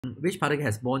Which particle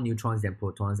has more neutrons than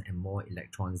protons and more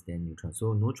electrons than neutrons?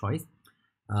 So no choice.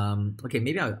 Okay,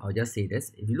 maybe I'll just say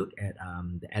this. If you look at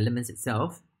the elements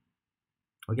itself,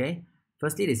 okay,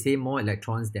 firstly they say more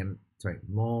neutrons than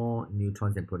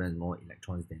protons, more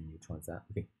electrons than neutrons.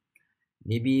 Okay,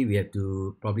 maybe we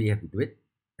probably have to do it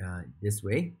this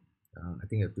way. I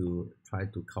think you have to try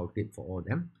to calculate for all of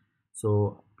them.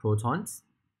 So protons,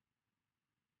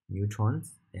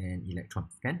 neutrons, and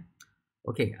electrons. Can?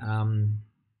 Okay.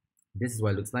 This is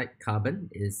what it looks like. Carbon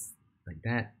is like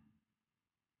that.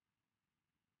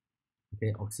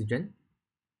 Okay, oxygen,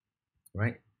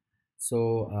 right?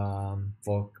 So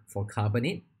for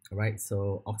carbonate, right?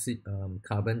 So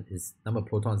carbon is number of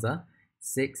protons are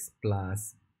 6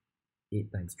 plus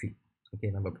 8 times 3. Okay,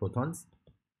 number of protons.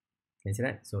 Can you see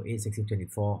that? So 8, 16,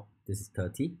 24. This is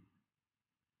 30.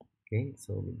 Okay,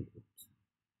 so maybe oops.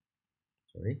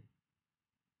 Sorry.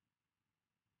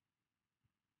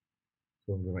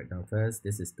 So I'm going to write down first.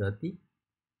 This is 30.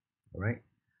 All right.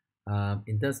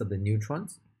 In terms of the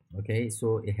neutrons, okay,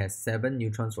 so it has 7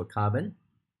 neutrons for carbon,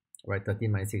 right?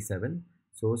 13 minus 6, 7.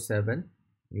 So 7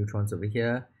 neutrons over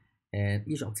here, and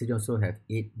each oxygen also have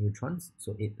 8 neutrons,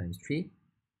 so 8 times 3.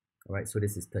 All right, so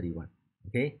this is 31.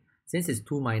 Okay, since it's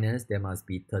 2 minus, there must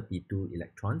be 32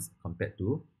 electrons compared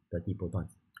to 30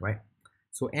 protons, right?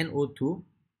 So NO2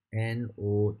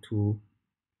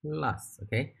 plus.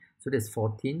 Okay, so there's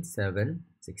 14, 7,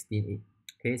 16, 8.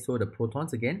 Okay, so the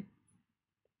protons again,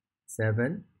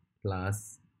 7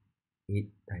 plus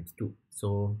 8 times 2.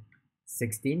 So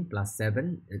 16 plus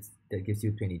 7, that gives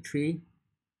you 23.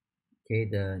 Okay,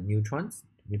 the neutrons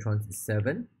is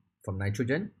 7 from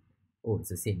nitrogen. Oh, it's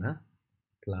the same,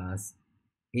 plus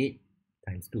 8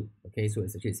 times 2. Okay, so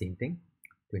it's actually the same thing,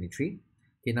 23.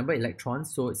 Okay, number of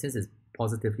electrons, so since it's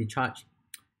positively charged,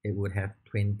 it would have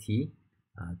 22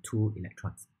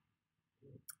 electrons.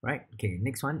 Right, okay,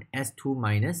 next one, S2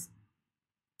 minus.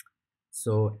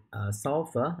 So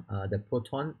sulfur, the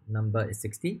proton number is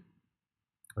 16.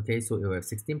 Okay, so it will have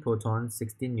 16 protons,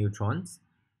 16 neutrons,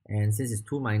 and since it's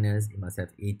 2 minus, it must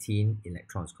have 18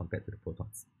 electrons compared to the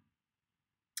protons.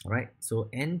 All right, so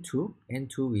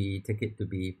N2 we take it to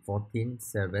be 14,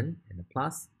 7, and a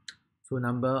plus. So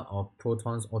number of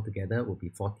protons altogether will be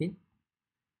 14.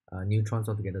 Neutrons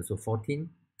altogether, so 14,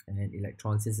 and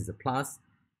electrons, since it's a plus,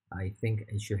 I think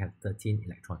it should have 13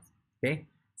 electrons. Okay,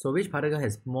 so which particle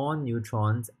has more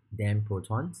neutrons than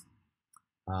protons?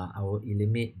 I will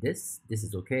eliminate this. This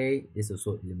is okay. This is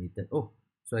also eliminated. Oh,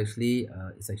 so actually,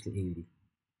 it's actually A already.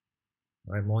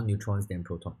 All right, more neutrons than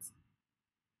protons.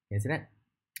 Can you see that?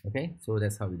 Okay, so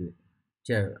that's how we do it.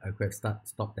 Here, I could have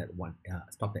stopped at one.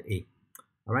 Stopped at A.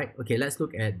 All right. Okay, let's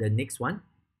look at the next one.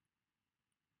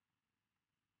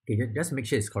 Okay, just make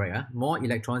sure it's correct. More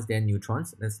electrons than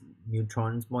neutrons. That's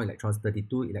neutrons, more electrons,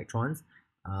 32 electrons,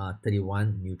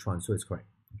 31 neutrons. So it's correct.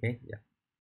 Okay, yeah.